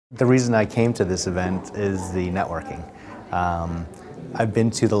The reason I came to this event is the networking. I've been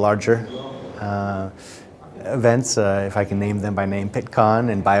to the larger events, if I can name them by name,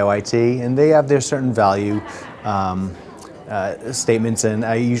 PitCon and BioIT, and they have their certain value statements, and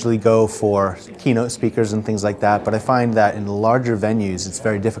I usually go for keynote speakers and things like that, but I find that in larger venues it's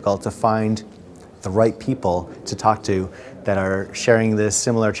very difficult to find the right people to talk to that are sharing the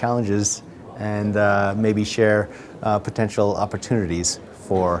similar challenges and maybe share potential opportunities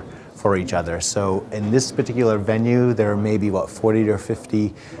for each other. So in this particular venue, there are maybe, 40 or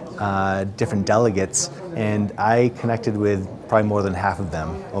 50 different delegates, and I connected with probably more than half of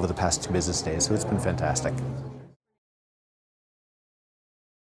them over the past 2 business days, so it's been fantastic.